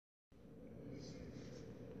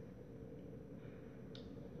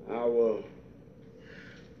Our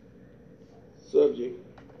subject.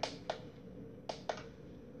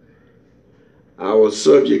 Our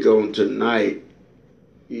subject on tonight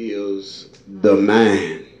is the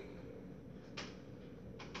mind.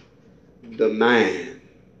 The mind.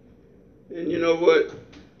 And you know what?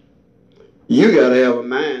 You got to have a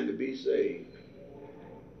mind to be saved.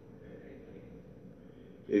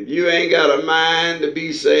 If you ain't got a mind to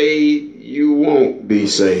be saved, you won't be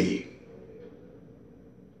saved.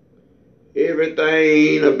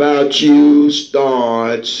 Everything about you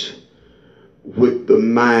starts with the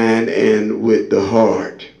mind and with the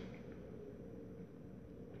heart.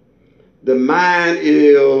 The mind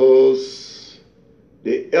is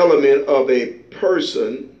the element of a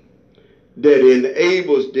person that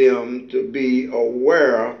enables them to be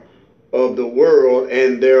aware of the world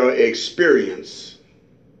and their experience.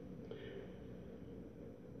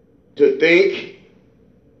 To think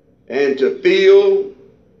and to feel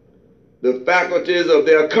the faculties of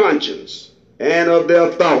their conscience and of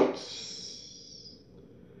their thoughts.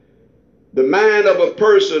 The mind of a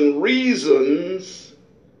person reasons,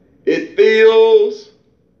 it feels,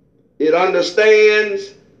 it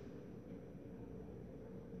understands.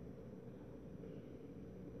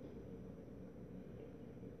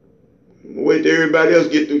 Wait till everybody else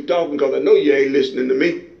get through talking, because I know you ain't listening to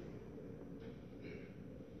me.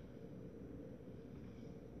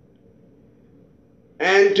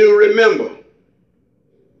 And to remember,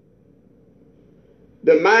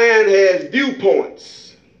 the mind has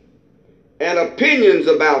viewpoints and opinions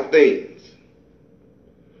about things.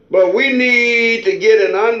 But we need to get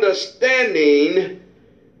an understanding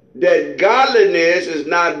that godliness is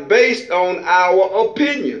not based on our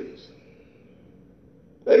opinions.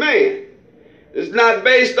 Amen. It's not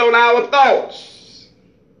based on our thoughts.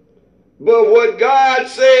 But what God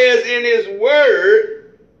says in His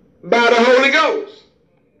Word by the Holy Ghost.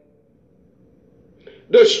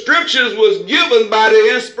 The scriptures was given by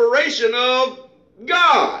the inspiration of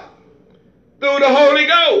God through the Holy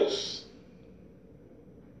Ghost.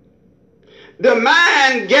 The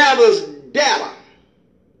mind gathers data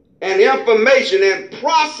and information and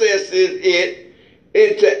processes it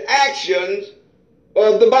into actions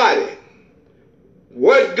of the body.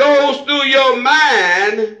 What goes through your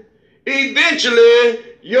mind,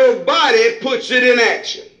 eventually your body puts it in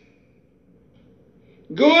action.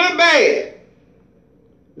 Good or bad.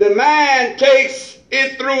 The mind takes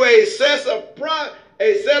it through a set of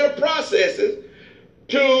processes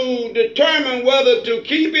to determine whether to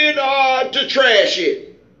keep it or to trash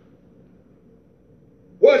it.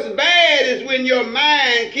 What's bad is when your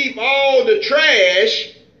mind keep all the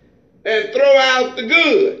trash and throw out the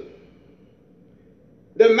good.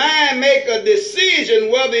 The mind make a decision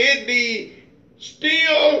whether it be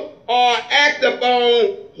still or act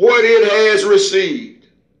upon what it has received.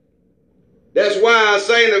 That's why a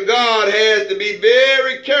saint of God has to be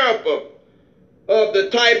very careful of the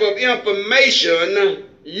type of information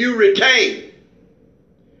you retain.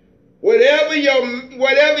 Whatever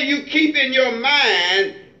you keep in your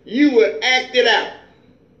mind, you will act it out.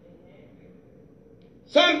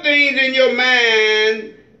 Some things in your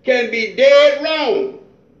mind can be dead wrong.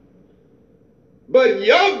 But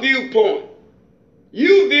your viewpoint,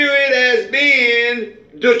 you view it as being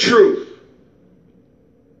the truth.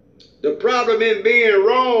 The problem in being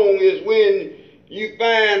wrong is when you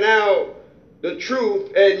find out the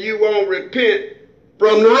truth and you won't repent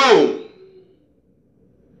from the wrong.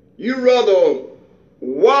 You rather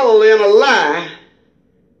wallow in a lie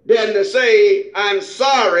than to say, I'm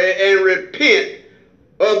sorry, and repent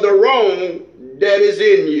of the wrong that is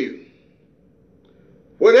in you.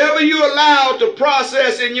 Whatever you allow to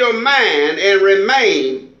process in your mind and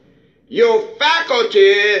remain, your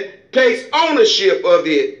faculty takes ownership of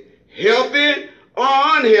it. Healthy or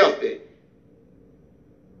unhealthy.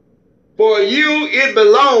 For you, it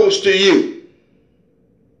belongs to you.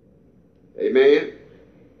 Amen.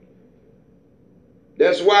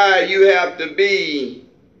 That's why you have to be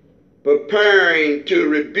preparing to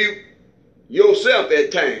rebuke yourself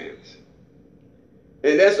at times.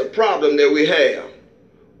 And that's a problem that we have.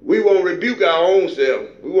 We won't rebuke our own self.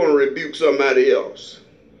 We want to rebuke somebody else.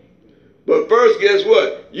 But first, guess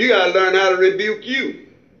what? You got to learn how to rebuke you.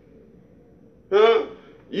 Huh?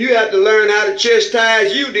 You have to learn how to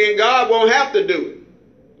chastise you, then God won't have to do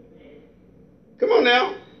it. Come on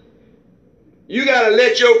now. You got to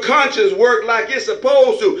let your conscience work like it's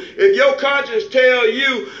supposed to. If your conscience tell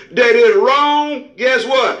you that it's wrong, guess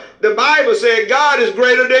what? The Bible said God is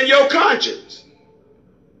greater than your conscience.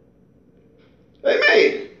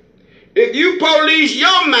 Amen. If you police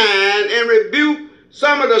your mind and rebuke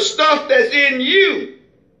some of the stuff that's in you,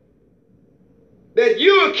 that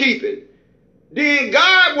you're keeping, then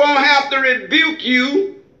God won't have to rebuke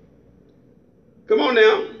you. Come on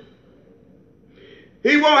now.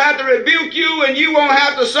 He won't have to rebuke you, and you won't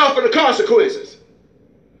have to suffer the consequences.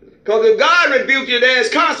 Because if God rebukes you, there's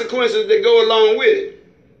consequences that go along with it.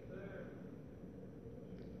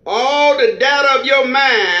 All the data of your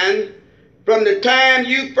mind from the time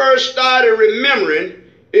you first started remembering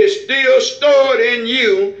is still stored in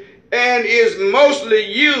you and is mostly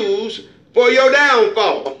used for your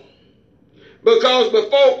downfall. Because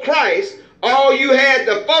before Christ, all you had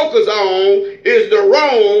to focus on is the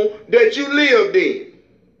wrong that you lived in.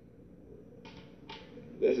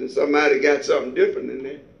 Listen, somebody got something different than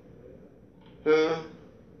that. Huh?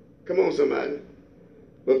 Come on, somebody.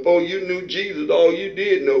 Before you knew Jesus, all you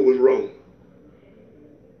did know was wrong.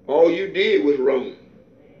 All you did was wrong.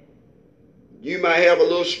 You might have a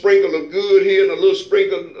little sprinkle of good here and a little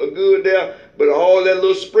sprinkle of good there, but all that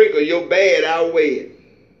little sprinkle, your bad outweighed.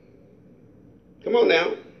 Come on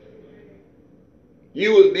now.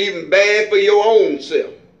 You was even bad for your own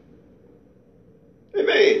self.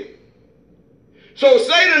 Amen. So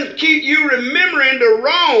Satan keep you remembering the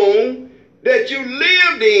wrong that you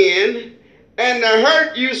lived in and the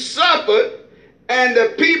hurt you suffered and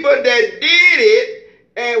the people that did it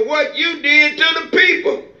and what you did to the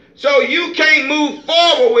people. So you can't move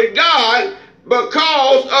forward with God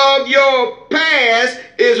because of your past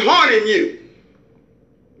is haunting you.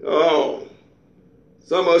 Oh,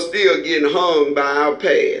 some are still getting hung by our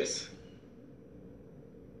past.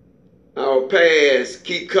 Our past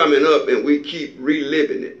keep coming up and we keep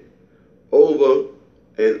reliving it over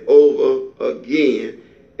and over again,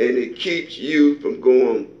 and it keeps you from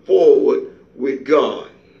going forward with God.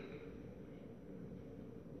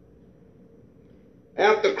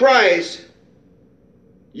 After Christ,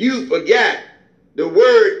 you forgot. The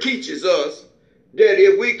word teaches us that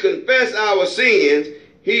if we confess our sins,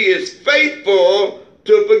 he is faithful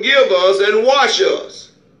to forgive us and wash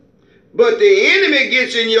us. But the enemy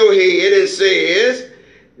gets in your head and says,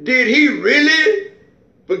 did he really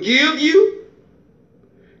forgive you?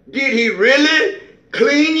 Did he really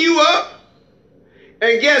clean you up?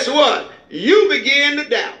 And guess what? You begin to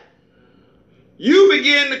doubt. You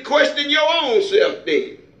begin to question your own self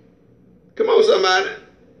then. Come on, somebody.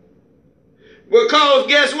 Because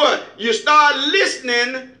guess what? You start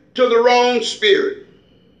listening to the wrong spirit.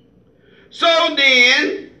 So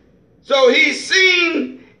then, he's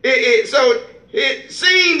seen it. So it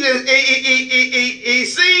seems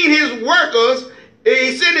he's seen his workers.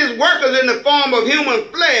 He sent his workers in the form of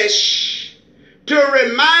human flesh to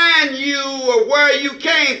remind you of where you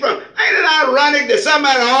came from. Ain't it ironic that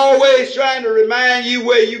somebody always trying to remind you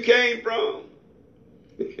where you came from?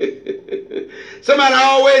 Somebody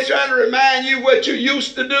always trying to remind you what you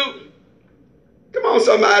used to do. Come on,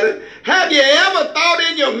 somebody. Have you ever thought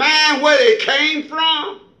in your mind where it came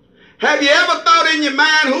from? Have you ever thought in your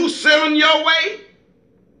mind who's sitting your way?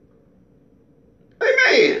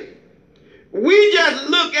 Amen. We just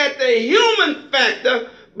look at the human factor,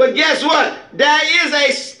 but guess what? There is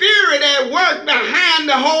a spirit at work behind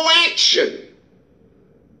the whole action.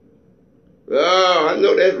 Oh, I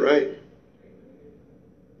know that's right.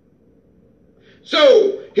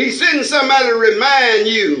 So he's sending somebody to remind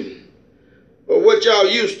you of what y'all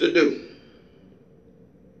used to do.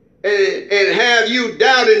 And have you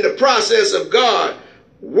doubting the process of God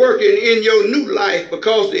working in your new life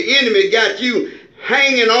because the enemy got you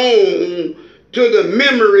hanging on to the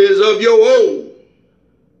memories of your old.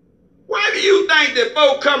 Why do you think that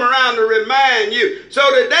folk come around to remind you so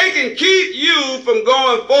that they can keep you from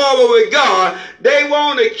going forward with God? They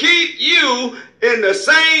want to keep you in the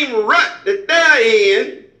same rut that they're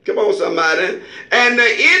in. Come on, somebody. And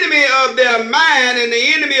the enemy of their mind and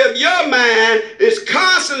the enemy of your mind is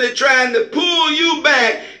constantly trying to pull you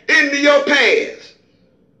back into your past.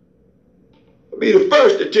 I'll be the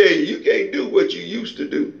first to tell you, you can't do what you used to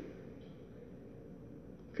do.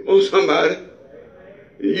 Come on, somebody.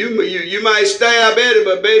 You might stab at it,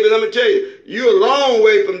 but baby, let me tell you, you're a long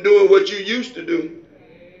way from doing what you used to do.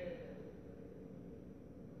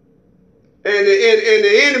 And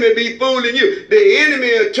the enemy be fooling you. The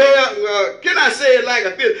enemy will tell, can I say it like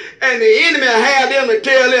a feel? And the enemy will have them to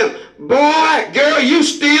tell them, boy, girl, you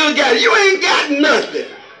still got it. You ain't got nothing.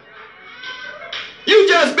 You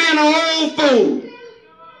just been an old fool.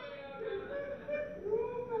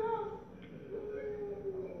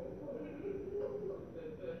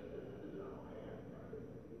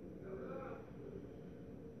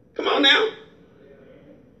 Come on now.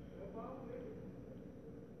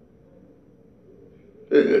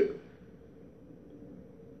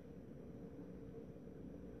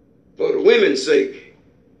 For the women's sake,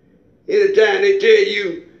 Anytime they tell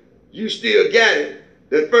you you still got it,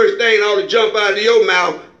 the first thing ought to jump out of your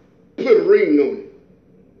mouth, put a ring on it.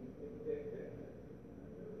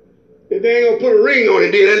 If they ain't gonna put a ring on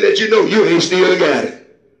it, then they let you know you ain't still got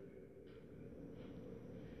it.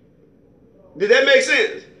 Did that make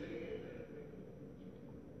sense?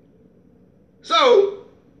 So,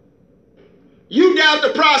 you doubt the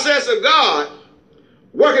process of God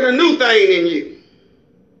working a new thing in you.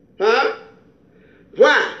 Huh?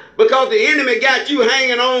 Why? Because the enemy got you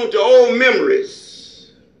hanging on to old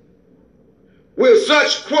memories with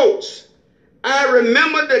such quotes. I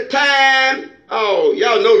remember the time. Oh,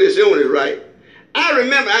 y'all know this illness, right? I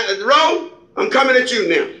remember. Ro, I'm coming at you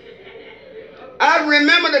now. I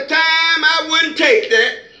remember the time I wouldn't take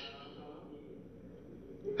that.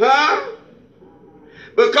 Huh?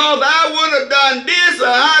 Because I would have done this or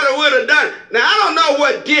I would have done. Now, I don't know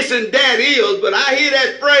what this and that is, but I hear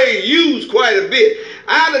that phrase used quite a bit.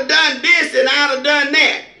 I'd have done this and I'd have done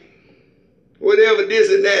that. Whatever this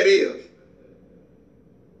and that is.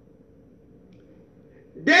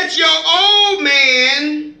 That's your old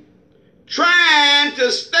man trying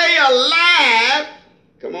to stay alive.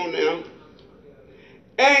 Come on now.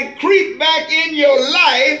 And creep back in your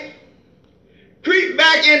life. Creep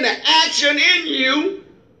back into action in you.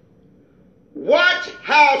 Watch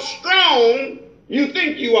how strong you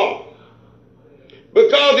think you are.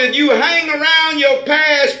 Because if you hang around your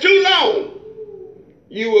past too long,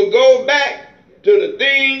 you will go back to the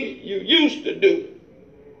things you used to do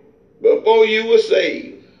before you were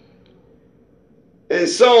saved. And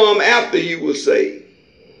some after you were saved.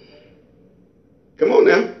 Come on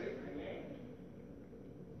now.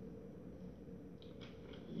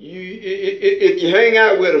 If you hang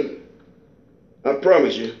out with them, I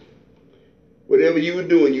promise you, whatever you were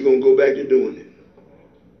doing, you're going to go back to doing it.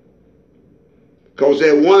 Because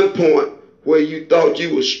at one point where you thought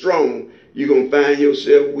you were strong, you're going to find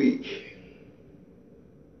yourself weak.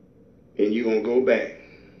 And you're going to go back.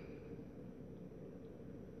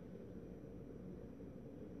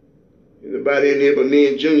 Nobody in here but me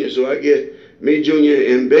and Junior, so I guess me,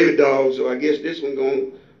 Junior, and Baby Doll, so I guess this one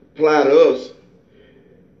going to apply to us.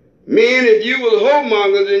 Men, if you were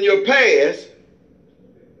whoremongers in your past,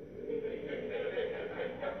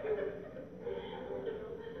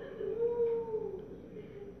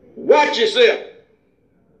 watch yourself.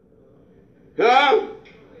 Huh?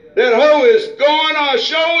 That hoe is going to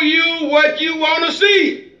show you what you want to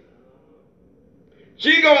see.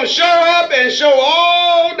 She going to show up and show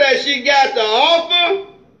all that she got to offer,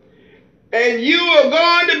 and you are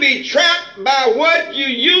going to be trapped by what you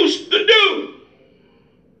used to do.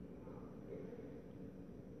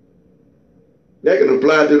 That can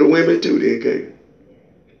apply to the women too, then, can't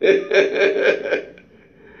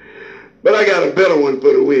But I got a better one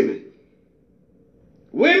for the women.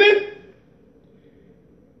 Women,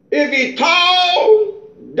 if he's tall,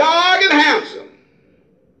 dark, and handsome,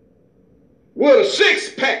 with a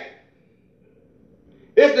six-pack,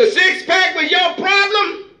 if the six-pack was your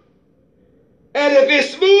problem, and if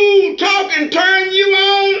it's smooth talking, turn you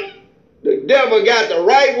on, the devil got the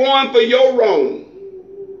right one for your wrong.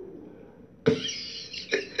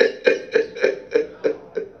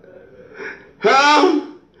 Huh?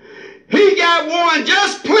 He got one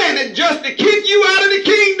just planted just to keep you out of the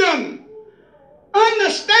kingdom.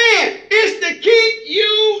 Understand, it's to keep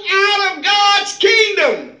you out of God's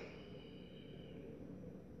kingdom.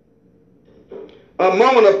 A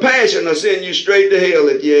moment of passion will send you straight to hell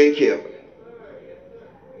if you ain't careful.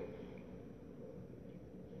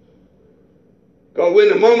 Because when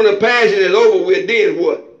the moment of passion is over with, then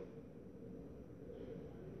what?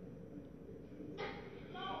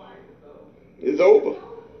 It's over.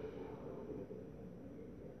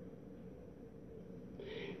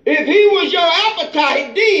 If he was your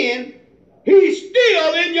appetite then, he's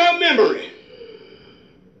still in your memory.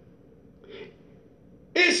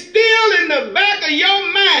 It's still in the back of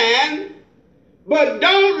your mind, but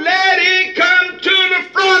don't let it come to the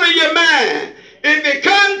front of your mind. If it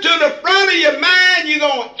comes to the front of your mind, you're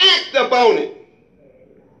going to act upon it.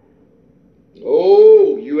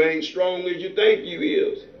 Oh, you ain't strong as you think you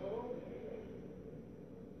is.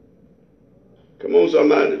 Come on,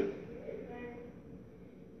 somebody.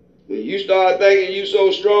 When you start thinking you so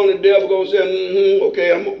strong, the devil gonna say,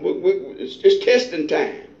 okay, it's testing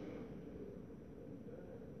time.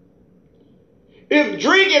 If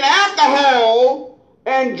drinking alcohol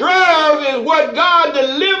and drugs is what God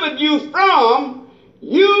delivered you from,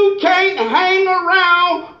 you can't hang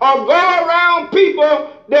around or go around people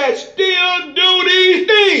that still do these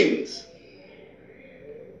things.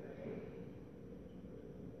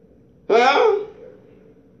 Huh?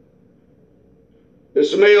 The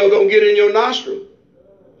smell going to get in your nostril.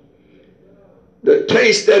 The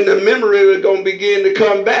taste and the memory is going to begin to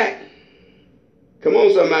come back. Come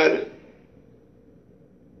on, somebody.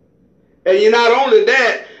 And you're not only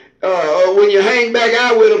that, when you hang back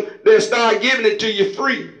out with them, they'll start giving it to you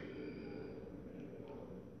free.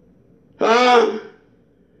 Huh?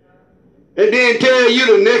 And then tell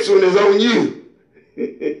you the next one is on you.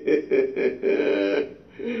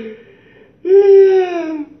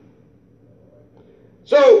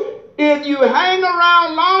 So, if you hang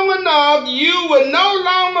around long enough, you will no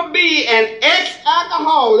longer be an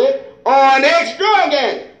ex-alcoholic or an ex-drug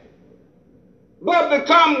addict, but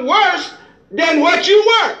become worse than what you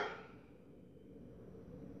were.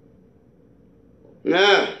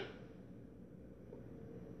 Now,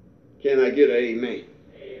 can I get an amen?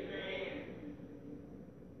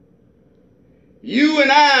 You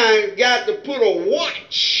and I got to put a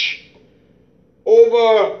watch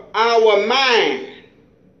over our mind.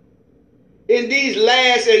 In these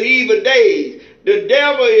last and evil days, the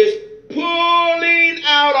devil is pulling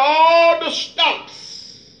out all the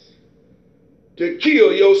stops to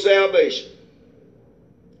kill your salvation.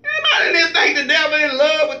 Anybody didn't think the devil in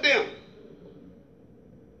love with them?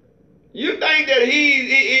 You think that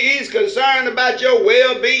he's concerned about your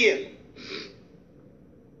well-being?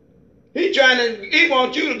 He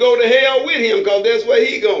wants you to go to hell with him because that's where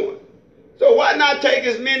he's going. So why not take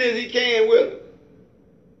as many as he can with him?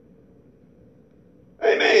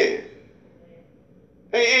 Amen.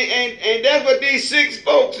 And that's what these 6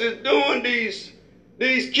 folks is doing. These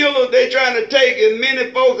killers, they trying to take as many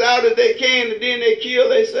folks out as they can, and then they kill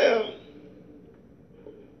themselves.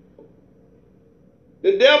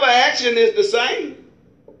 The devil's action is the same.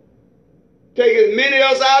 Take as many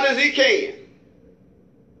of us out as he can.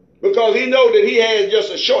 Because he knows that he has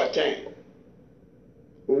just a short time.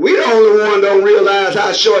 We the only one don't realize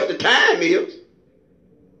how short the time is.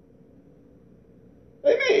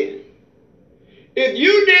 Amen. If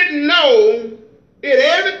you didn't know that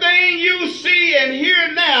everything you see and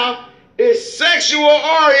hear now is sexual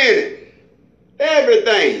oriented,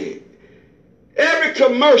 everything, every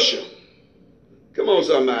commercial. Come on,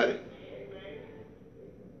 somebody.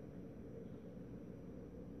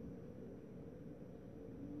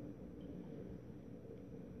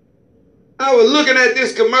 I was looking at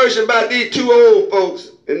this commercial about these 2 old folks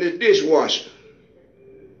and this dishwasher.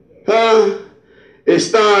 Huh? It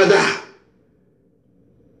starts out.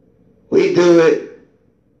 We do it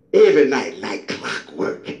every night like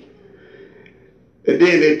clockwork. And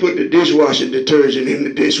then they put the dishwashing detergent in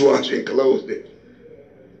the dishwasher and closed it.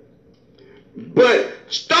 But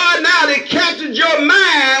starting out, it captured your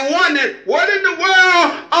mind wondering what in the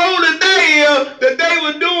world on the day that they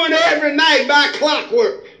were doing every night by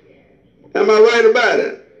clockwork. Am I right about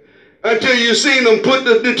it? Until you seen them put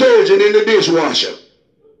the detergent in the dishwasher.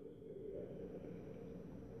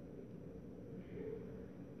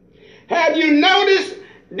 Have you noticed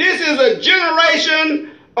this is a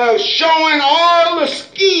generation of showing all the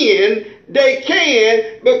skin they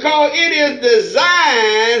can because it is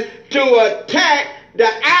designed to attack the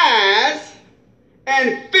eyes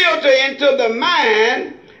and filter into the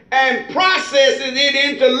mind and processes it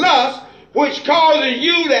into lust, which causes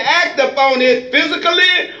you to act upon it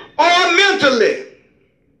physically or mentally.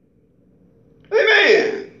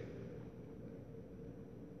 Amen.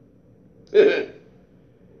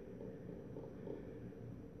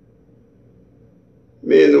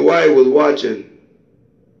 Me and the wife was watching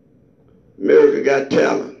America Got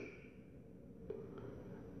Talent.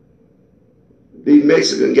 These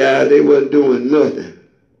Mexican guys, they wasn't doing nothing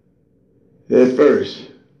at first.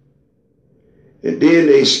 And then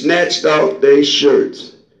they snatched off their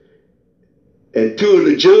shirts. And 2 of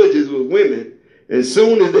the judges were women. And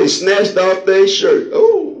soon as they snatched off their shirts,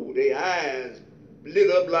 oh, their eyes lit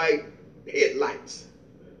up like headlights.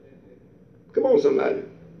 Come on, somebody.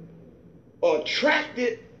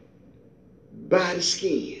 Attracted by the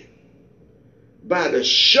skin, by the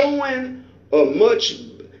showing of much,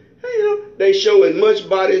 they show as much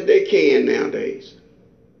body as they can nowadays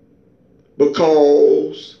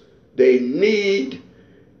because they need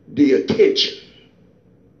the attention.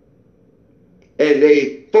 And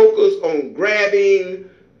they focus on grabbing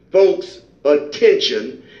folks'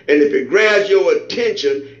 attention, and if it grabs your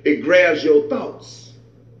attention, it grabs your thoughts.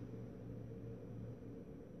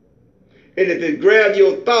 And if it grabs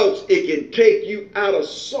your thoughts, it can take you out of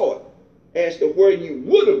sort as to where you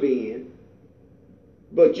would have been,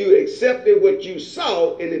 but you accepted what you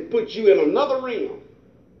saw and it put you in another realm.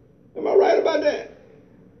 Am I right about that?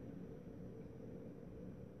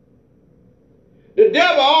 The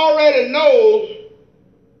devil already knows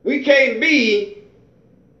we can't be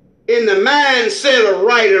in the mindset of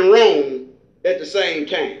right and wrong at the same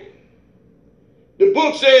time. The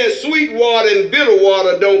book says sweet water and bitter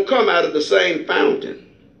water don't come out of the same fountain.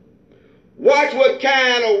 Watch what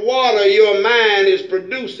kind of water your mind is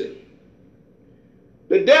producing.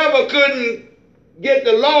 The devil couldn't get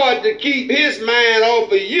the Lord to keep his mind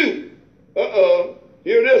off of you.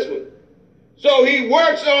 Hear this one. So he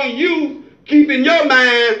works on you keeping your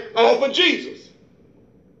mind off of Jesus.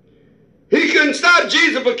 He couldn't stop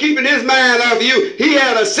Jesus from keeping his mind off of you. He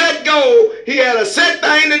had a set goal. He had a set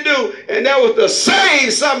thing to do, and that was to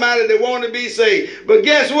save somebody that wanted to be saved. But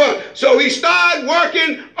guess what? So he started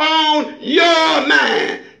working on your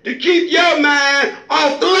mind to keep your mind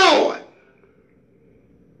off the Lord.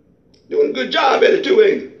 Doing a good job at it too,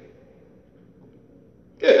 ain't he?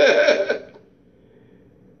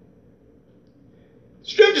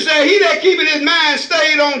 Scripture says, he that keepeth his mind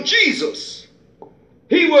stayed on Jesus,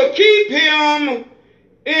 he will keep him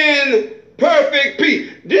in perfect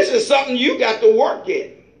peace. This is something you got to work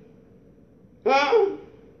at. Huh?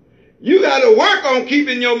 You got to work on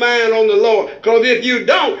keeping your mind on the Lord, because if you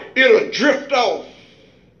don't, it'll drift off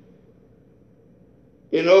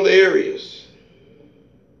in other areas.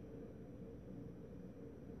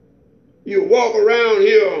 You walk around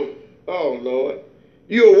here, oh Lord,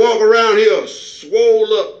 you'll walk around here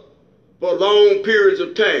swole up for long periods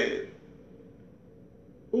of time.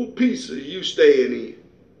 Who peace are you staying in?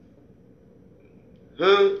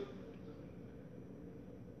 Huh?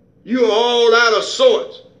 You're all out of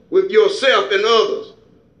sorts with yourself and others.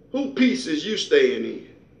 Who peace is you staying in?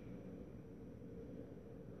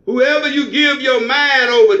 Whoever you give your mind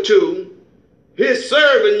over to, his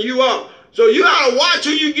servant you are. So you ought to watch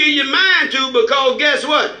who you give your mind to, because guess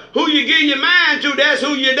what? Who you give your mind to, that's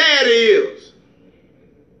who your daddy is.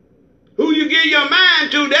 Who you give your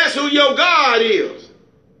mind to, that's who your God is.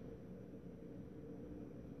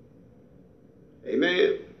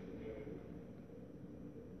 Amen.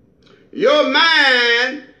 Your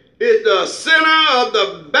mind is the center of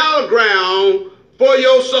the battleground for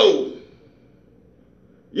your soul.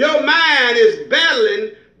 Your mind is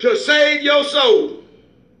battling to save your soul.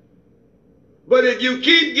 But if you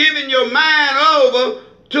keep giving your mind over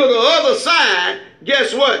to the other side,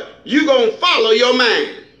 guess what? You're going to follow your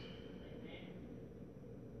mind.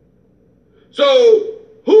 So,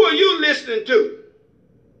 who are you listening to?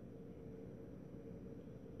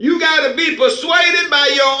 You got to be persuaded by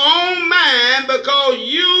your own mind, because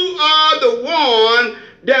you are the one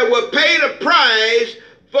that will pay the price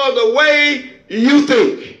for the way you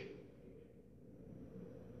think.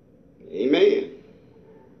 Amen.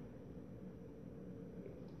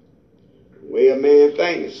 The way a man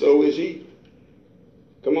thinks, so is he.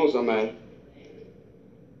 Come on, somebody.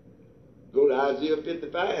 Go to Isaiah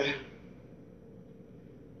 55.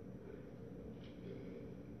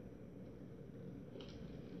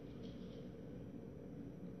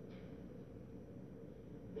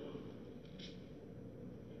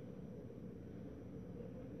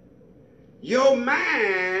 Your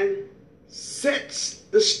mind sets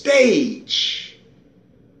the stage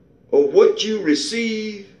of what you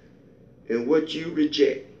receive and what you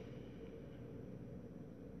reject.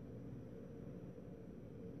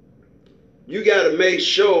 You got to make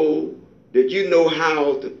sure that you know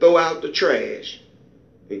how to throw out the trash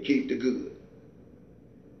and keep the good.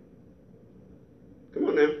 Come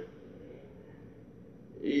on now.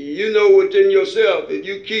 You know within yourself, if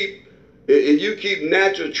you keep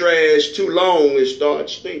natural trash too long, it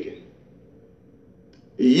starts stinking.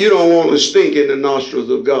 You don't want to stink in the nostrils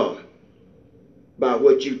of God by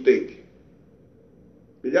what you think.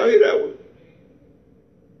 Did y'all hear that one?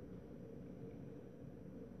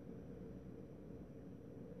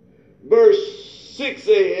 Verse 6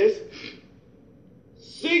 says,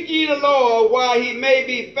 seek ye the Lord while he may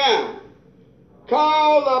be found.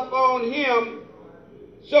 Call upon him.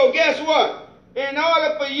 So guess what? In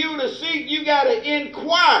order for you to seek, you got to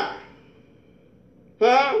inquire.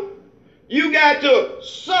 Huh? You got to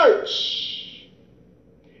search.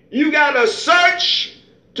 You got to search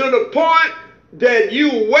to the point that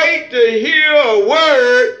you wait to hear a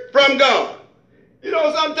word from God. You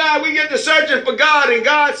know, sometimes we get to searching for God and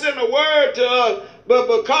God sent a word to us,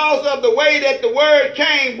 but because of the way that the word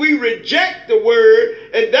came, we reject the word,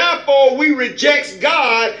 and therefore we reject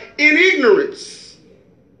God in ignorance.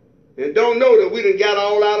 And don't know that we done got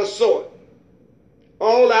all out of sort.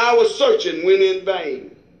 All our searching went in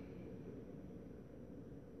vain.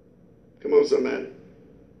 Come on, somebody.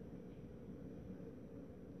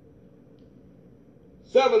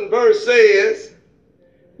 7th verse says,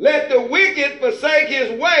 let the wicked forsake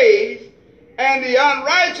his ways, and the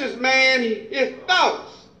unrighteous man his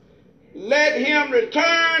thoughts. let him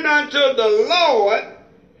return unto the Lord,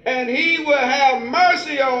 and he will have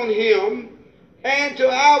mercy on him, and to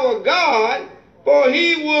our God, for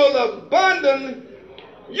he will abundantly.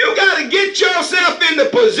 You got to get yourself in the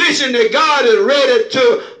position that God is ready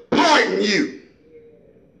to pardon you.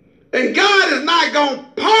 And God is not going to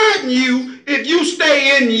pardon you if you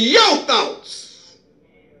stay in your thoughts.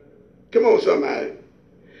 Come on, somebody.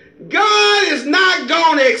 God is not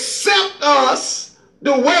going to accept us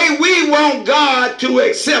the way we want God to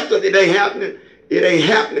accept us. It ain't happening. It ain't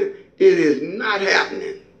happening. It is not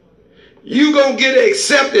happening. You going to get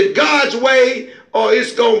accepted God's way, or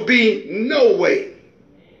it's going to be no way.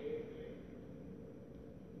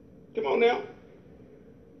 Come on now.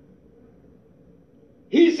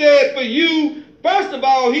 He said for you, first of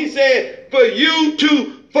all, he said for you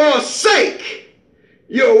to forsake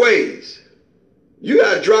your ways. You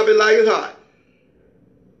got to drop it like it's hot.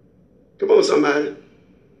 Come on, somebody.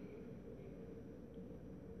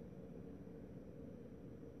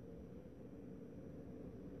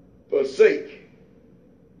 Forsake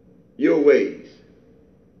your ways.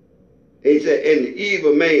 He said, and the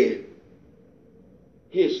evil man,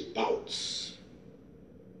 his thoughts.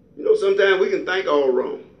 You know, sometimes we can think all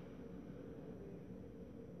wrong.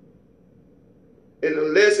 And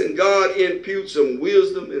unless God imputes some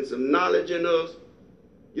wisdom and some knowledge in us,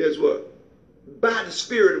 guess what? By the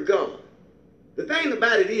Spirit of God. The thing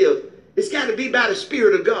about it is, it's got to be by the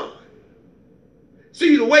Spirit of God.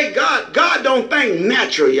 See, the way God don't think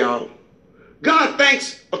natural, y'all. God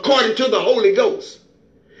thinks according to the Holy Ghost.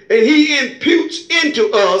 And he imputes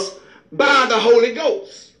into us by the Holy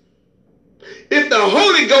Ghost. If the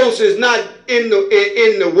Holy Ghost is not in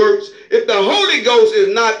the works, if the Holy Ghost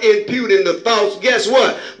is not imputing the thoughts, guess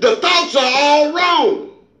what? The thoughts are all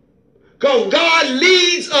wrong. Because God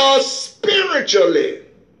leads us spiritually.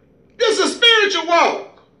 This is a spiritual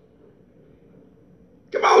walk.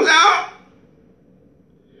 Come on now.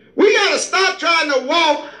 We got to stop trying to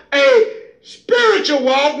walk a spiritual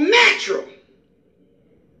walk natural.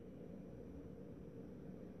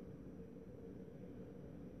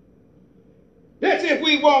 That's if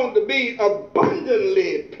we want to be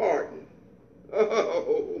abundantly pardoned.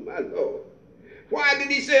 Oh, my Lord. Why did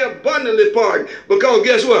he say abundantly pardoned? Because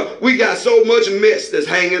guess what? We got so much mess that's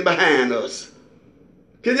hanging behind us.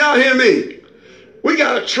 Can y'all hear me? We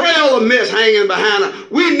got a trail of mess hanging behind us.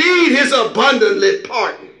 We need his abundantly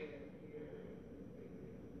pardon.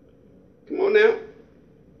 Come on now.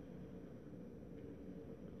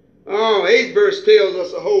 Oh, 8th verse tells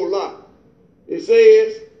us a whole lot. It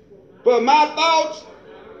says, for my thoughts,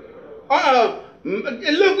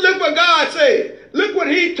 look what God said. Look what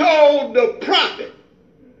he told the prophet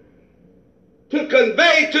to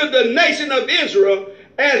convey to the nation of Israel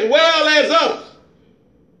as well as us.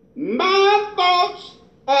 My thoughts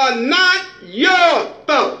are not your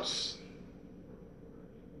thoughts.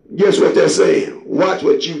 Guess what they're saying? Watch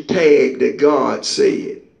what you tag that God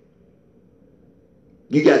said.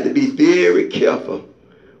 You got to be very careful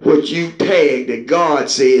what you tag that God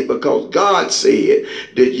said, because God said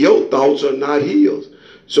that your thoughts are not his.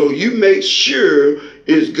 So you make sure,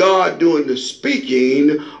 is God doing the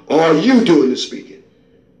speaking or are you doing the speaking?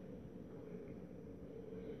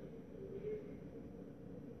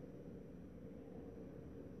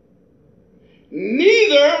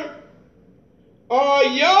 Neither are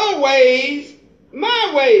your ways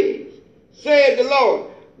my ways, said the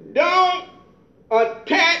Lord. Don't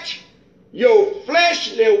attach your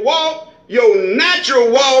fleshly walk, your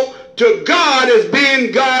natural walk to God as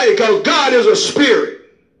being God, because God is a spirit.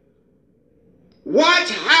 Watch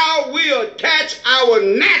how we attach our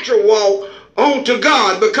natural walk onto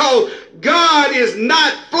God, because God is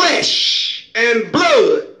not flesh and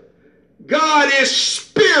blood. God is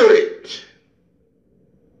spirit.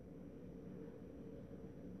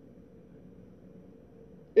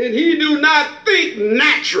 And he do not think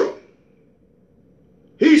natural.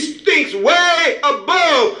 He thinks way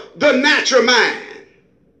above the natural mind.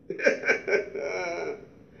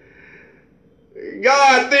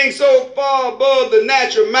 God thinks so far above the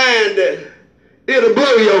natural mind that it'll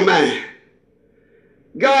blow your mind.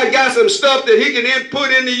 God got some stuff that he can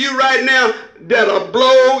input into you right now that'll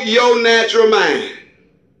blow your natural mind.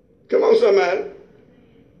 Come on, somebody.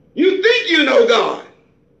 You think you know God.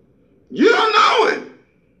 You don't know him.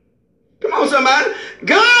 Come on, somebody.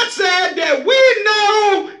 God said that we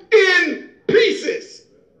know in pieces.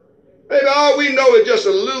 Maybe all we know is just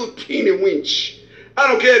a little teeny winch. I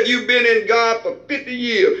don't care if you've been in God for 50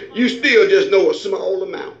 years. You still just know a small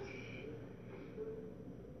amount.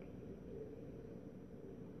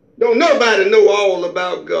 Don't nobody know all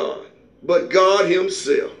about God but God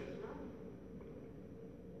himself.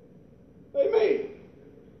 Amen.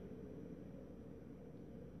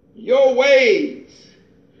 Your ways,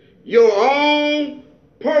 your own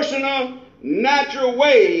personal natural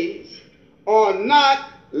ways are not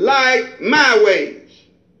like my ways,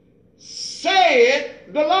 saith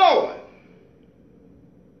the Lord.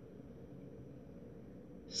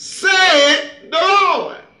 Saith the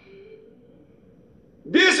Lord.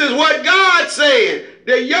 This is what God's saying,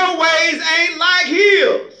 that your ways ain't like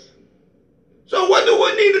his. So what do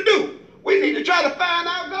we need to do? We need to try to find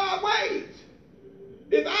out God's ways.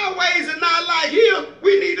 If our ways are not like his,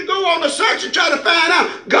 we need to go on a search and try to find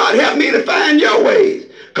out, God, help me to find your ways.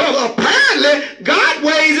 Because apparently, God's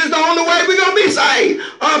ways is the only way we're going to be saved.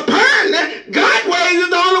 Apparently, God's ways is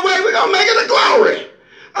the only way we're going to make it to glory.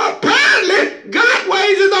 Apparently, God's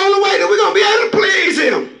ways is the only way that we're going to be able to please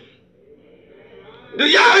him. Do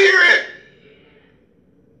y'all hear it?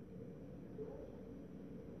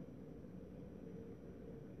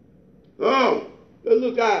 Oh,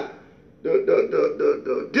 look at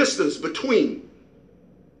the distance between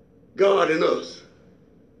God and us.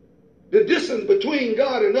 The distance between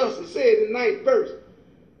God and us is said in the 9th verse.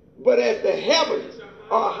 But as the heavens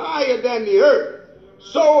are higher than the earth,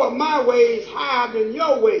 so are my ways higher than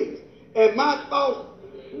your ways. And my thoughts,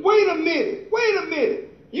 wait a minute.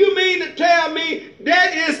 You mean to tell me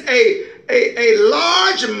that is a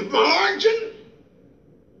large margin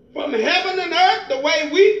from heaven and earth, the way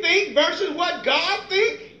we think versus what God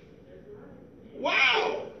thinks?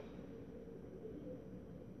 Wow.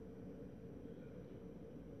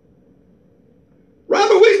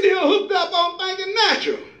 Rather, we still hooked up on thinking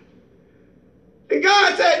natural. And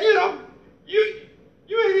God said, you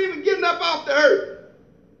ain't even getting up off the earth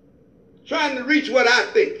trying to reach what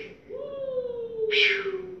I think.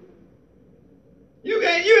 You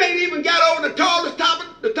ain't even got over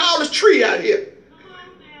the tallest tree out here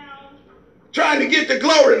trying to get the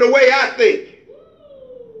glory the way I think.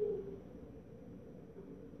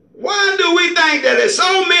 Why do we think that there's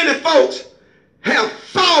so many folks have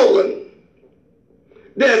fallen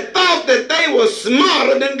that thought that they were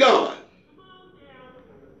smarter than God?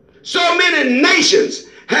 So many nations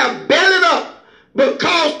have bellied up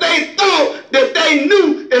because they thought that they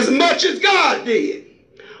knew as much as God did.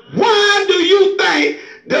 Why do you think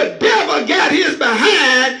the devil got his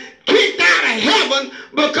behind kicked out of heaven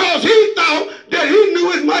because he thought that he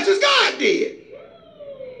knew as much as God did?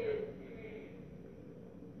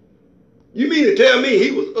 You mean to tell me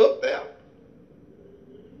he was up there?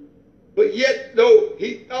 But yet, though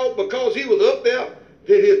he thought because he was up there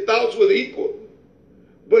that his thoughts was equal,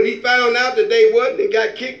 but he found out that they wasn't and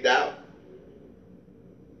got kicked out.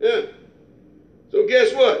 Yeah. So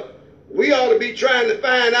guess what? We ought to be trying to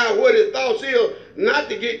find out what his thoughts is, not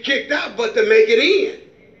to get kicked out, but to make it in.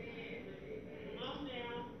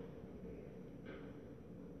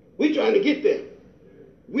 We're trying to get there.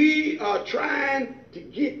 We are trying to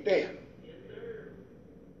get there.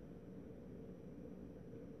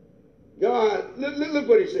 God, look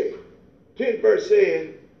what he said. 10th verse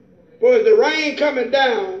says, for as the rain coming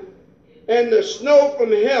down and the snow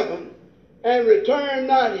from heaven, and return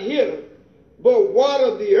not hither, but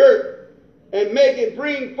water the earth, and make it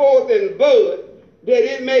bring forth and bud, that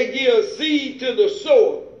it may give seed to the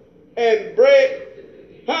sower, and bread.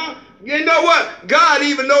 Huh? You know what? God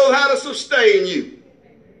even knows how to sustain you.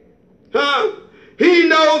 Huh? He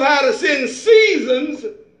knows how to send seasons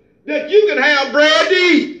that you can have bread to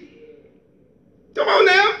eat. Come on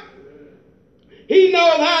now. He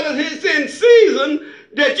knows how to send season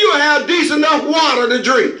that you have decent enough water to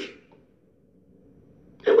drink.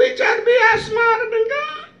 And we try to be out smarter than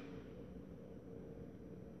God.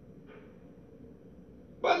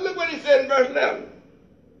 But look what he said in verse 11.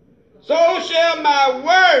 So shall my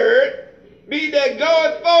word be that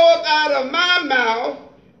goeth forth out of my mouth.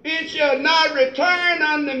 It shall not return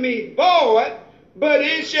unto me void, but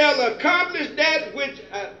it shall accomplish that which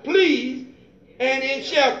I please, and it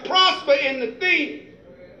shall prosper in the thing.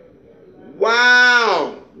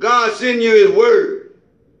 Wow. God send you his word.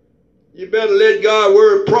 You better let God's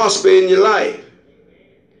word prosper in your life.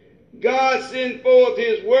 God sent forth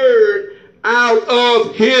his word out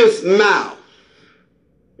of his mouth.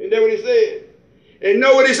 Isn't that what he said? And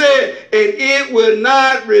know what he said? And it will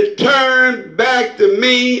not return back to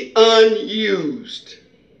me unused.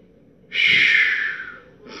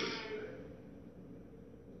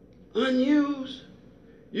 Unused?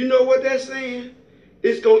 You know what that's saying?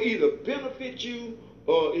 It's going to either benefit you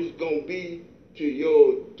or it's going to be to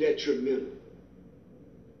your detrimental.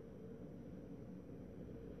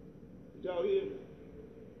 Did y'all hear me?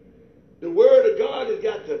 The word of God has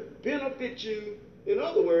got to benefit you. In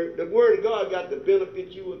other words, the word of God got to benefit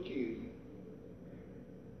you or kill you.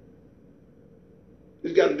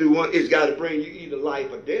 It's got to do one. It's got to bring you either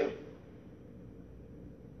life or death.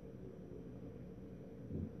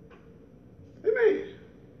 Amen.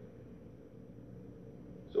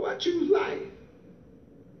 So I choose life.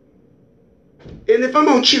 And if I'm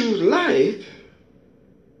going to choose life,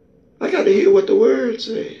 I got to hear what the word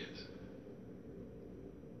says.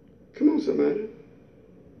 Come on, somebody.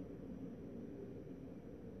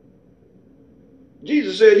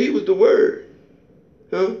 Jesus said he was the word.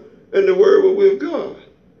 Huh? And the word was with God.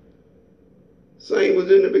 Same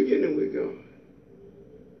was in the beginning with God.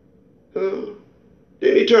 Huh?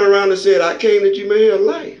 Then he turned around and said, I came that you may have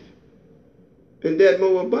life. And that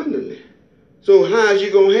more abundantly. So how's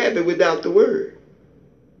you going to have it without the word?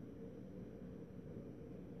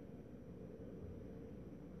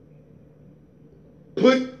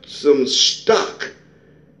 Put some stock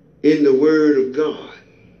in the word of God.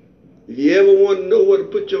 If you ever want to know what to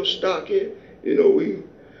put your stock in, you know, we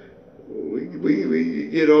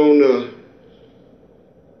get on the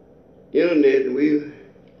internet and we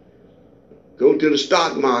go to the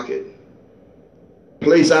stock market,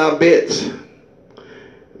 place our bets,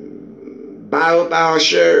 buy up our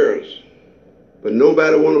shares, but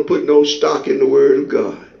nobody want to put no stock in the word of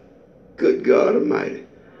God. Good God Almighty.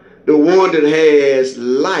 The one that has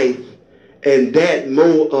life and that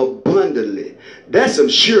more abundantly. That's some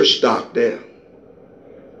sure stock there.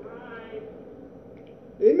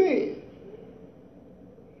 Amen.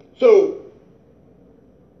 So,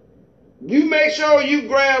 you make sure you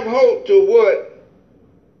grab hold to what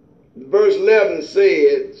verse 11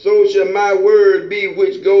 said. So shall my word be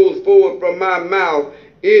which goes forth from my mouth.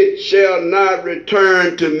 It shall not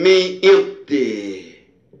return to me empty.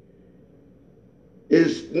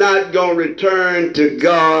 It's not going to return to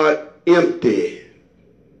God empty.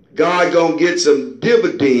 God going to get some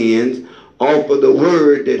dividends off of the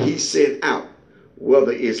word that he sent out,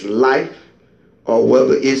 whether it's life or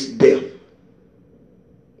whether it's death.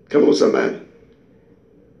 Come on, somebody.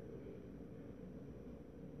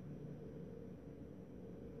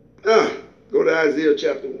 Go to Isaiah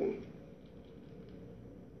chapter 1.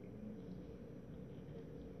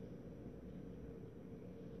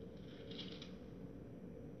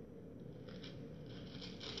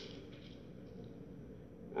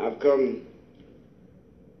 I've come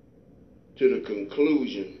to the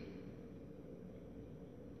conclusion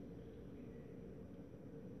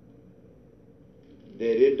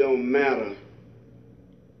that it don't matter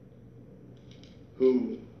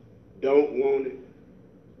who don't want it.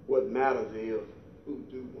 What matters is who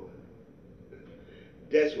do want it.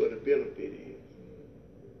 That's what the benefit is.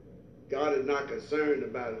 God is not concerned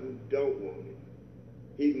about who don't want it.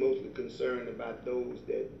 He's mostly concerned about those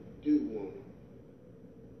that do want it.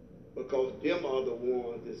 Because them are the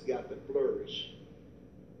ones that's got to flourish.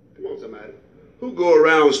 Come on, somebody. Who go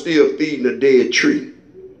around still feeding a dead tree?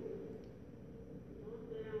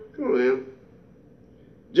 Come on now.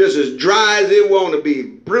 Just as dry as it want to be,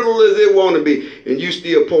 brittle as it want to be, and you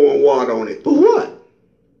still pouring water on it. For what?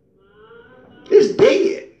 It's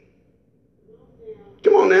dead.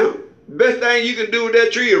 Come on now. Best thing you can do with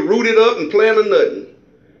that tree is root it up and plant a nothing.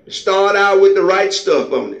 Start out with the right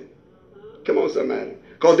stuff on it. Come on, somebody.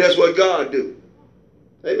 Because that's what God do.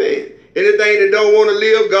 Amen. Anything that don't want to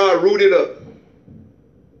live, God root it up.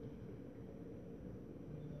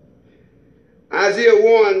 Isaiah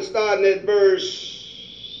 1, starting at verse,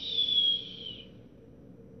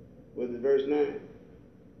 was it verse 9?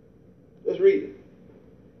 Let's read it.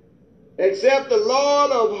 Except the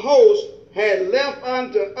Lord of hosts had left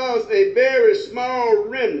unto us a very small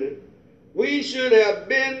remnant, we should have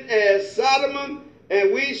been as Sodom,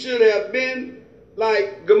 and we should have been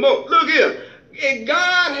like Gomorrah. Look here. If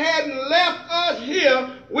God hadn't left us here,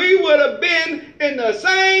 we would have been in the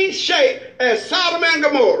same shape as Sodom and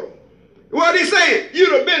Gomorrah. What he's saying?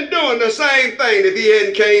 You'd have been doing the same thing if he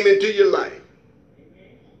hadn't came into your life.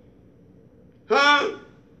 Huh?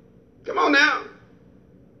 Come on now.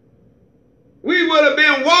 We would have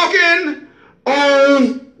been walking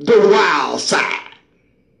on the wild side.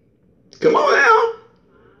 Come on now.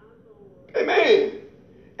 Amen.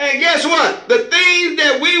 And guess what? The things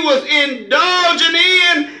that we was indulging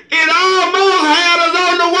in, it almost had us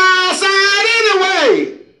on the wild side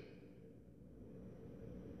anyway.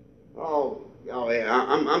 Oh yeah,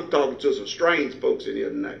 I'm talking to some strange folks in here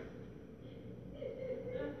tonight.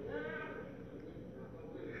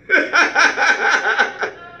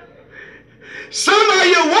 Some of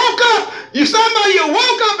you woke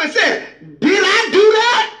up and said, did I do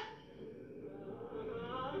that?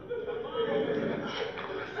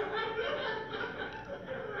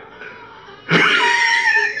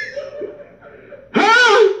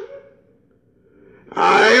 Huh? I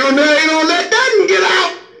ain't gonna let that get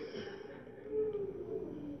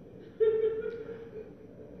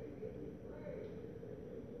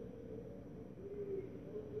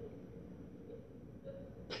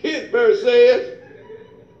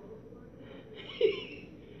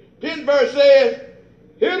this verse says,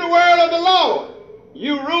 hear the word of the Lord,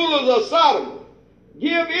 you rulers of Sodom.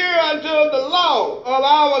 Give ear unto the law of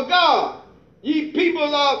our God, ye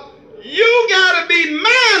people of... You got to be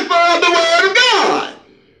mindful of the word of God.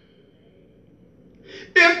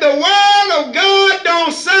 If the word of God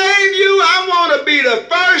don't save you, I want to be the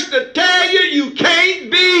first to tell you, you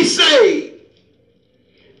can't be saved.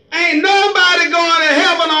 Ain't nobody going to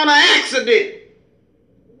heaven on an accident.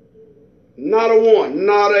 Not a one.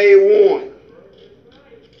 Not a one.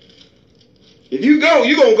 If you go,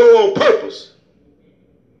 you're going to go on purpose.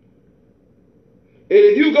 And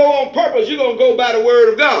if you go on purpose, you're going to go by the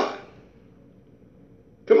word of God.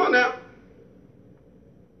 Come on now.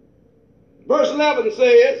 Verse 11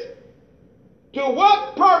 says, to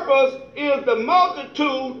what purpose is the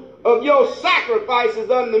multitude of your sacrifices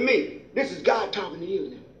unto me? This is God talking to you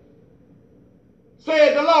now.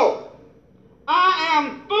 Said the Lord, I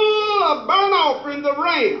am full of burnt offerings of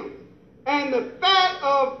rams and the fat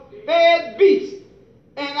of fed beasts,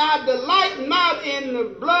 and I delight not in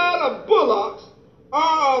the blood of bullocks, or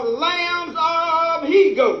of lambs, or of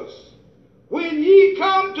he-goats. When ye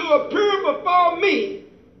come to appear before me,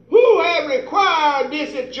 who have required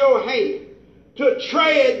this at your hand, to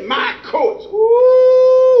tread my courts?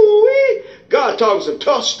 Ooh-wee. God talking some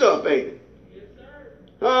tough stuff, ain't it? Yes,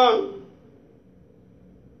 sir.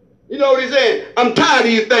 You know what he's saying? I'm tired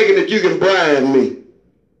of you thinking that you can bribe me.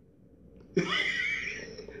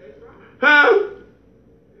 Huh?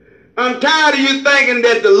 I'm tired of you thinking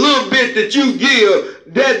that the little bit that you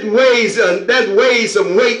give, that weighs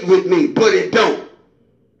some weight with me, but it don't.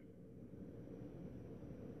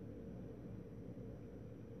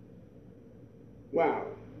 Wow.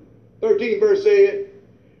 13 verse said,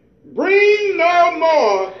 bring no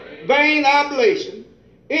more vain oblation.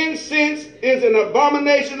 Incense is an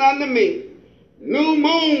abomination unto me. New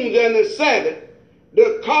moons and the Sabbath,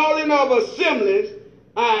 the calling of assemblies,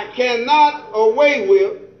 I cannot away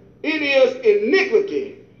with. It is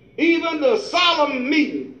iniquity. Even the solemn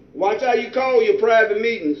meeting. Watch how you call your private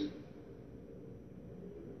meetings.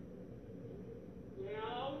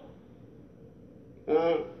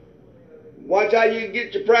 Watch how you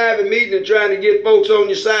get your private meeting and trying to get folks on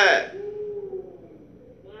your side.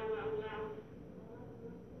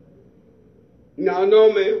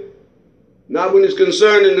 No, man. Not when it's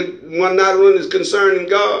concerning not when it's concerning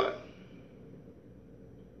God.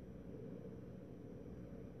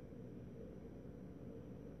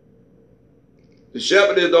 The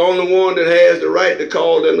shepherd is the only one that has the right to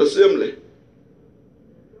call an assembly.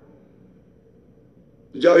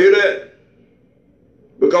 Did y'all hear that?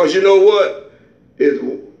 Because you know what?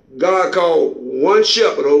 God called one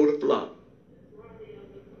shepherd over the flock.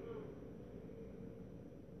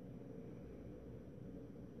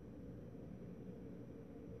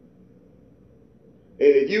 And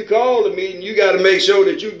if you call the meeting, you got to make sure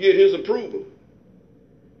that you get his approval.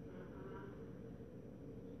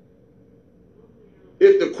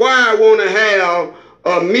 If the choir want to have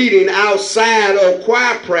a meeting outside of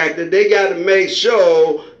choir practice, they got to make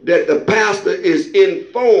sure that the pastor is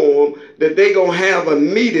informed that they're going to have a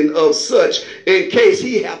meeting of such in case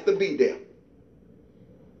he have to be there.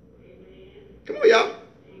 Come on, y'all.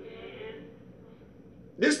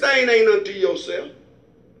 This thing ain't unto yourself.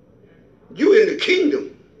 You in the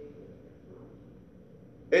kingdom.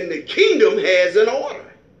 And the kingdom has an order.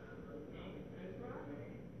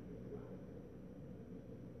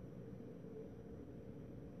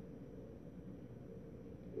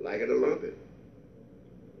 Like it or lump it.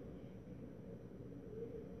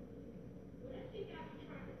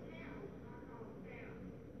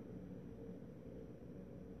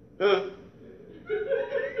 Huh?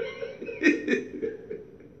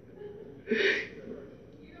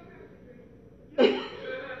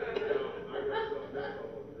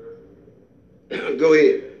 Go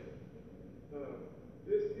ahead.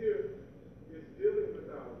 This here is dealing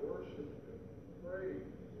with our worship and praise.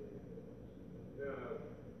 The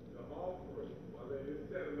offering, I mean, it's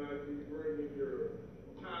telling us you bring in your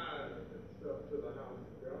tithes and stuff to the house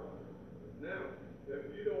of God. Now,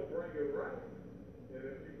 if you don't bring it right, and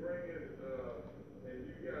if you bring it and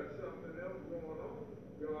you got something else going on,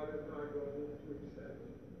 God is not going to want to accept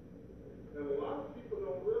it. And a lot of people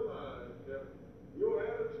don't realize that your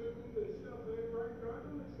attitude and stuff ain't right. God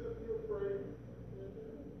don't accept your praise.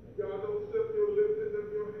 God don't accept your lifting of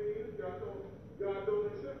your hands. God don't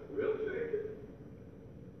accept it. We'll take it.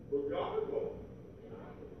 But God won't.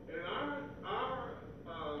 And our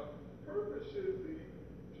purpose should be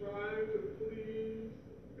trying to please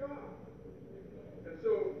God. And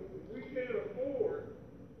so we can't afford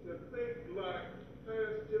to think like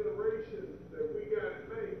past generations that we got it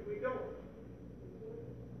made. We don't.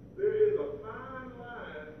 There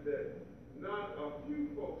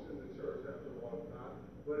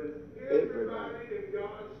But it's everybody in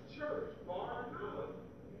God's church, bar none.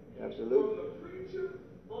 Absolutely. From the preacher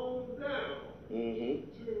on down to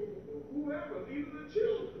whoever, even the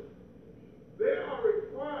children. They are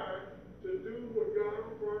required to do what God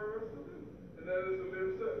requires us to do. And that is to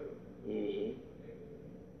live saved.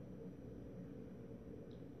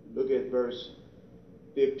 Look at verse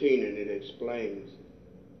 15 and it explains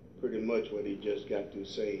pretty much what he just got through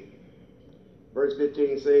saying. Verse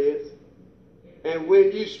 15 says, and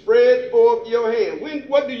when you spread forth your hands,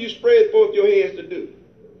 what do you spread forth your hands to do?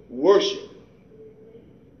 Worship.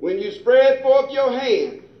 When you spread forth your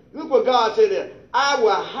hands, look what God said there. I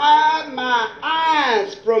will hide my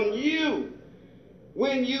eyes from you.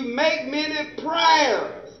 When you make many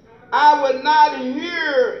prayers, I will not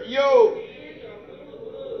hear your...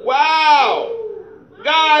 Wow.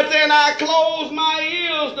 God said, I close my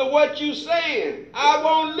ears to what you're saying. I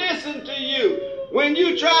won't listen to you. When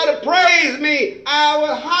you try to praise me, I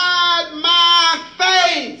will hide my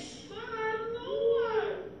face.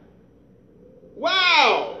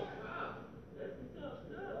 Wow.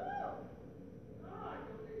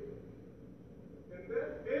 And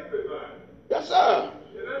that's everybody. Yes, sir.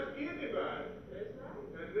 And that's anybody.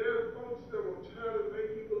 And there are folks that will try to make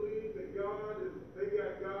you believe that God is, they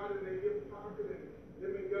got God in their hip pocket and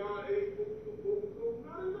them and God ain't boom.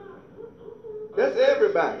 Not. That's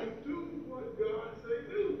everybody. You do what God say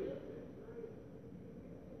do.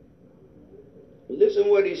 Listen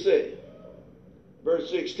what he said. Verse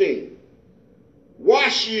 16.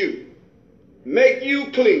 Wash you. Make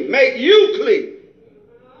you clean. Make you clean.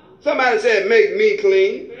 Somebody said, make me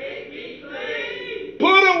clean. Make me clean.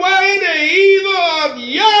 Put away the evil of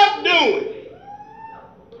your doing.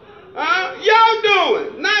 Your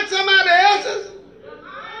doing, not somebody else's.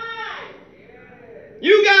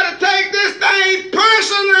 You got to take this thing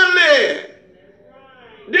personally.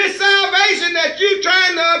 This salvation that you're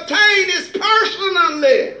trying to obtain is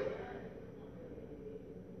personally.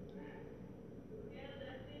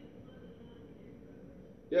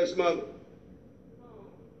 Yes, Mother.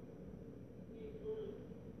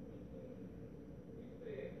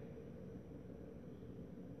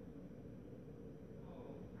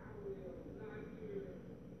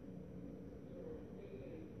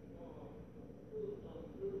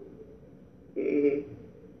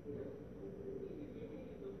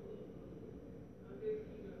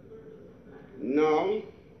 No.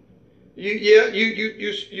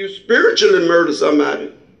 You spiritually murder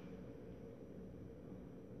somebody.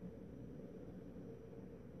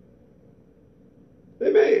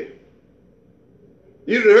 Amen.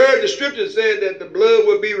 You heard the scripture said that the blood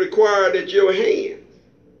would be required at your hands.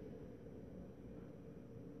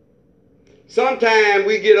 Sometimes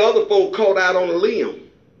we get other folk caught out on a limb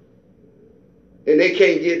and they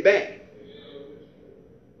can't get back.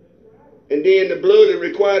 And then the blood is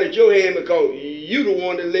required at your hand because you the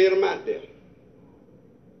one that led them out there.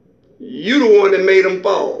 You the one that made them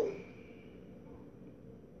fall.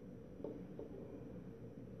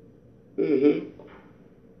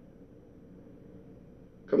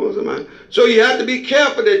 Come on, somebody. So you have to be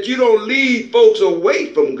careful that you don't lead folks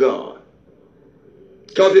away from God.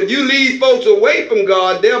 Because if you lead folks away from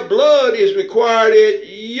God, their blood is required at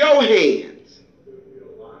your hands.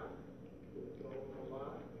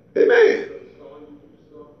 Amen.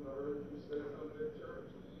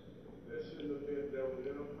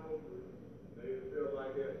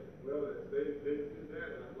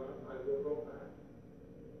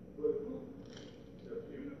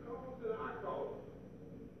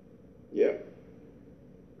 Yeah.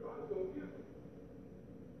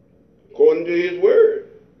 According to his word.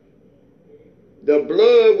 The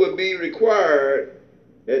blood will be required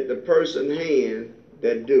at the person's hand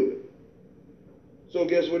that do it. So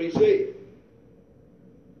guess what he said?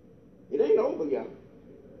 It ain't over, y'all.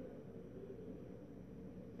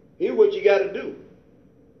 Here's what you got to do.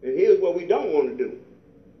 And here's what we don't want to do.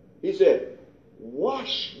 He said,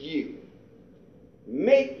 wash you.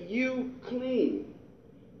 Make you clean.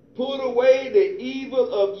 Put away the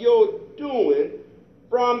evil of your doing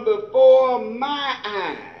from before my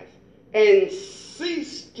eyes and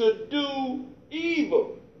cease to do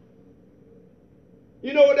evil.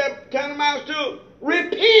 You know what that kind of amounts to?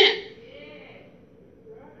 Repent.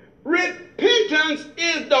 Repentance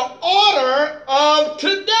is the order of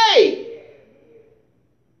today.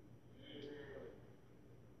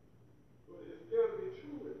 But it's got to be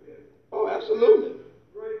true repentance. Oh, absolutely.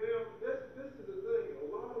 Right now, this is the thing.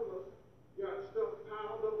 A lot of us got stuff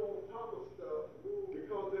piled up on top of stuff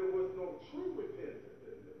because there was no true repentance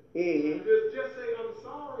in there. Just say, I'm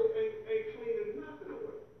sorry, ain't cleaning nothing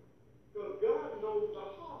away. Because God knows the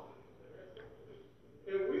heart.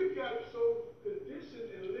 And we've got so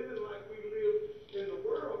conditioned in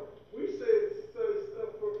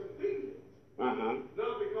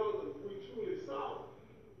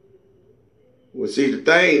But see, the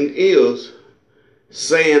thing is,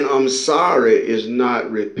 saying I'm sorry is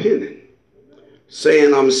not repenting.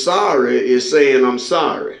 Saying I'm sorry is saying I'm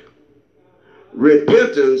sorry.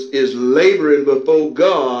 Repentance is laboring before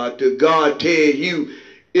God till God tell you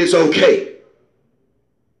it's okay.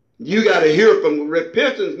 You got to hear from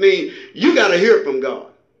repentance means you got to hear from God.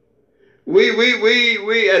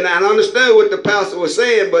 And I understand what the pastor was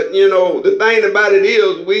saying, but you know, the thing about it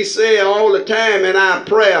is we say all the time in our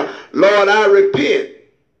prayer, Lord, I repent.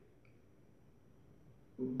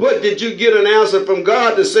 But did you get an answer from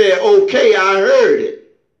God to say, okay, I heard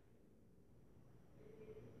it?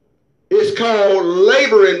 It's called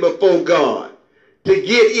laboring before God to get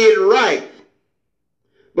it right.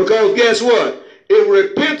 Because guess what? If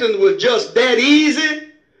repentance was just that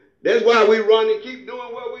easy, that's why we run and keep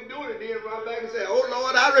doing what we're doing and then run back and say, oh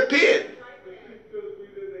Lord, I repent. Because we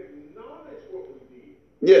didn't acknowledge what we did.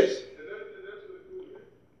 Yes. And that's what it is.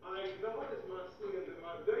 I acknowledge my sin. And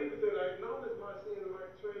my David said, I acknowledge my sin and my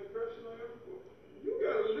transgression. You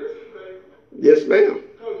got to listen, baby. Yes, ma'am.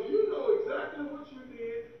 Because you know exactly what you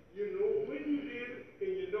did. You know when you did it.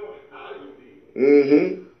 And you know how you did it.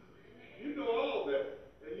 Mm-hmm. You know all that.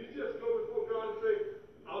 And you just go before God and say,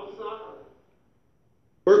 I'm sorry.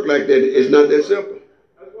 Work like that. It's not that simple.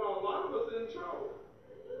 That's why a lot of us are in trouble.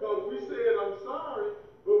 Because we said, I'm sorry,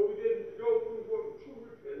 but we didn't go through what true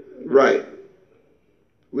repentance is. Right.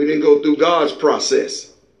 We didn't go through God's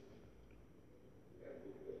process.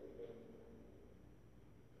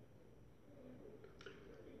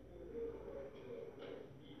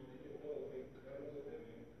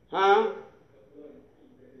 Huh?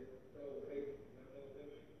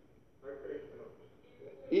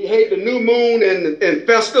 He hate the new moon and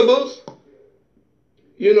festivals.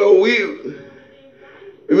 You know, we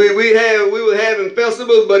were having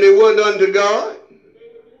festivals, but it wasn't unto God.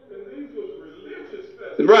 And these was religious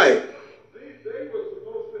festivals. Right. They were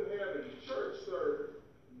supposed to have a church service.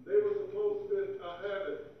 They were supposed to have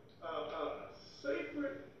a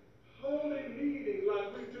sacred, holy meeting like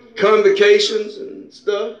we do. Convocations and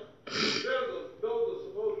stuff. Those are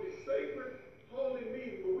supposed to be sacred, holy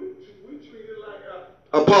meetings, but we treat it like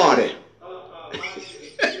a party.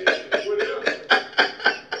 Whatever.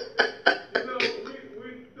 You know, we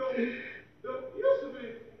don't used to be,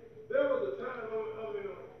 there was a time, I know,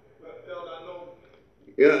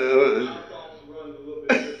 Yeah. our thoughts run a little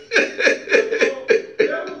bit.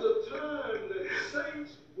 There was a time that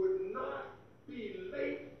saints would not be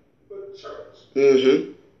late for church. Mm-hmm.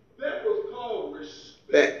 That was called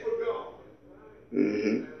respect for God.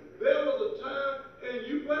 Mm-hmm. There was a time, and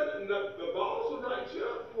you better, the boss will write you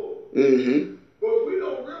up for it. Mm-hmm. But we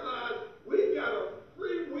don't realize we got a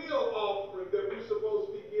free will offering that we're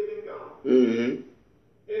supposed to be giving God. Mm-hmm.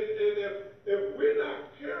 And if we're not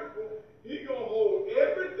careful, He's going to hold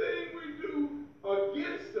everything we do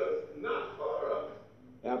against us, not for us.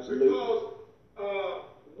 Absolutely. Because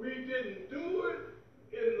we didn't do it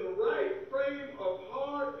in the right frame of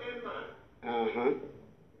heart and mind. Uh-huh.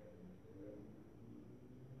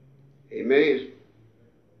 Amen.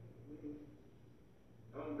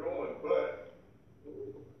 I'm going, but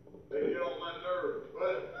they get on my nerves,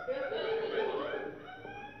 but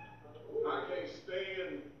I can't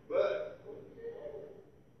stand, but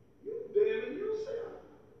you damning yourself.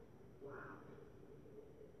 Wow.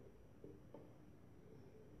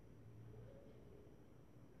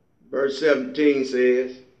 Verse 17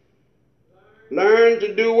 says, learn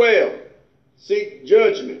to do well, seek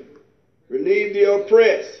judgment, relieve the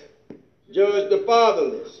oppressed, judge the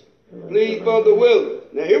fatherless, plead for the widows.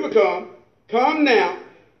 Now here we come. Come now.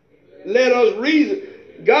 Let us reason.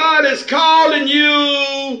 God is calling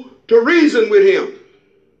you to reason with Him.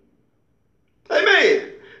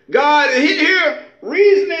 Amen. God, here,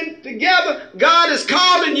 reasoning together, God is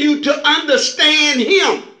calling you to understand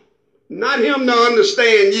Him, not Him to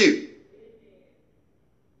understand you.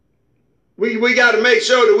 We got to make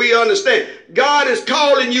sure that we understand. God is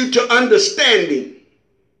calling you to understanding.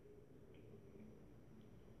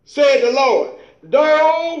 Said the Lord,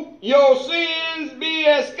 though your sins be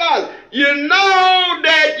as scarlet, you know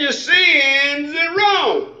that your sins are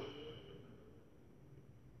wrong.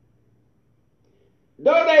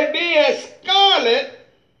 Though they be as scarlet,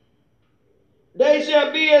 they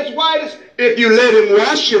shall be as white as, if you let Him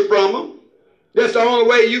wash you from them. That's the only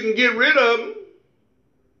way you can get rid of them.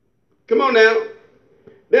 Come on now.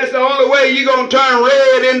 That's the only way you're going to turn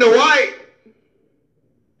red into white.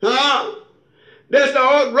 Huh? That's the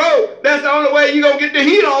only road. That's the only way you're going to get the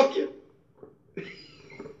heat off you.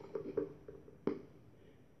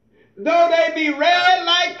 Though they be red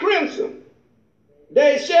like crimson,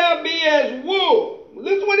 they shall be as wool.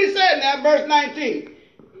 Listen what he said now, verse 19.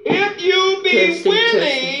 If you be Testing,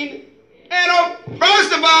 willing, and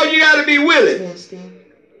first of all, you got to be willing. Testing.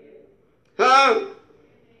 Huh?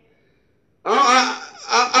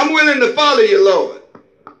 I'm willing to follow you, Lord.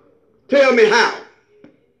 Tell me how.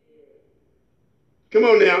 Come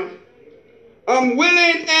on now. I'm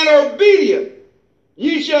willing and obedient.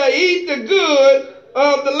 Ye shall eat the good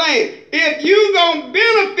of the land. If you going to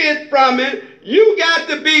benefit from it, you got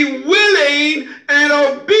to be willing and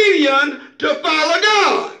obedient to follow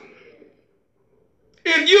God.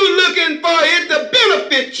 If you're looking for it to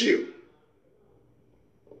benefit you.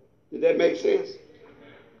 Did that make sense?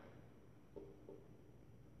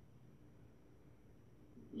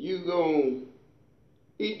 You going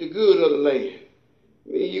to eat the good of the land. I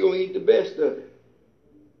mean, you're going to eat the best of it.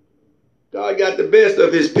 God got the best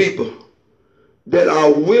of his people that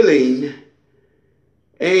are willing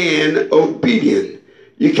and obedient.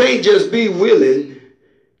 You can't just be willing.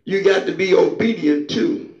 You got to be obedient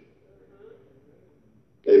too.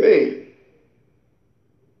 Amen.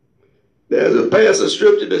 There's a passage of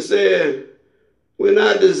scripture that said, when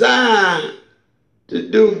I desire to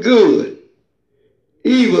do good,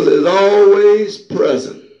 evil is always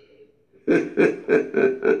present.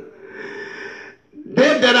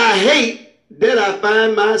 That I hate, that I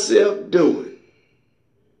find myself doing.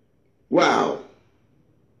 Wow.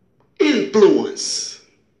 Influence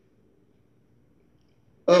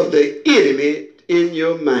of the enemy in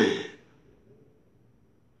your mind.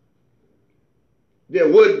 That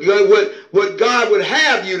what God would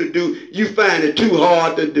have you to do, you find it too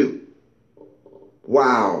hard to do.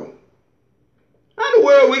 Wow. How in the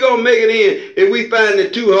world are we going to make it in if we find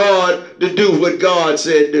it too hard to do what God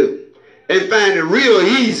said do? And find it real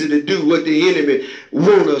easy to do what the enemy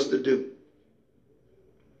wants us to do.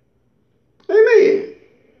 Amen.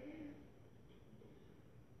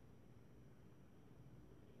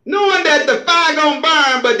 Knowing that the fire going to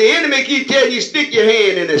burn, but the enemy keep telling you stick your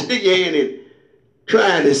hand in there, stick your hand in it.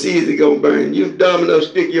 Trying to see if it's going to burn. You dumb enough,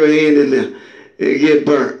 stick your hand in there and get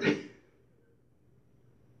burnt.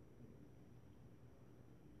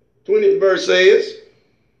 20th verse says,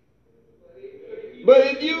 but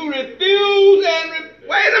if you refuse and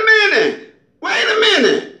wait a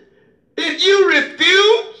minute. If you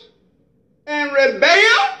refuse and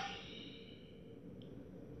rebel,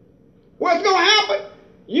 what's going to happen?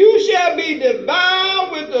 You shall be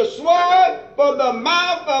devoured with the sword, for the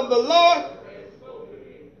mouth of the Lord.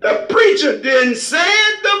 The preacher didn't say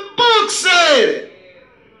it, the book said it.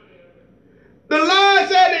 The Lord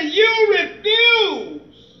said that you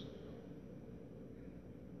refuse.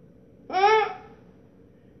 Huh?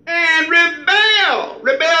 And rebel.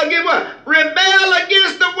 Rebel against what? Rebel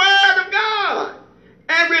against the word of God.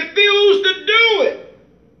 And refuse to do it.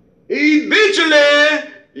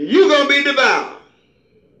 Eventually, you're going to be devoured.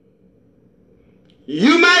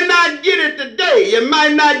 You might not get it today. You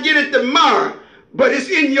might not get it tomorrow. But it's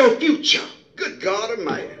in your future. Good God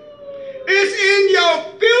Almighty. It's in your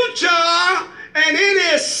future, and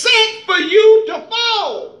it is set for you to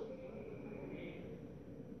fall.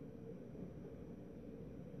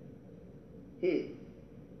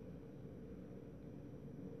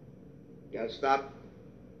 Got to stop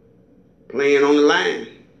playing on the line.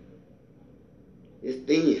 It's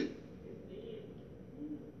thin.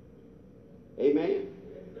 Amen.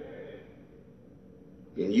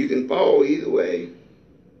 And you can fall either way.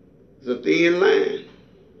 It's a thin line.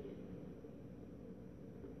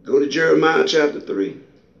 Go to Jeremiah chapter 3.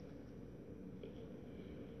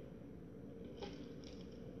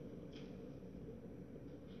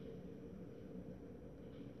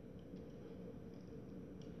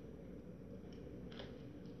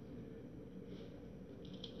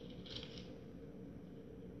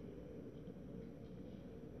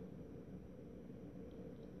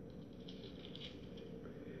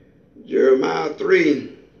 Jeremiah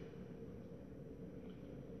 3,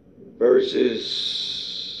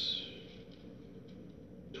 verses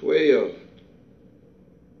 12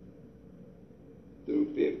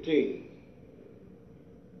 through 15.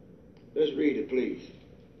 Let's read it, please.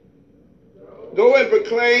 Go and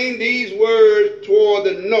proclaim these words toward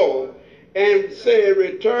the north, and say,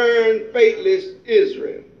 return, faithless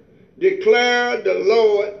Israel. Declare the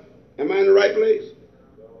Lord. Am I in the right place?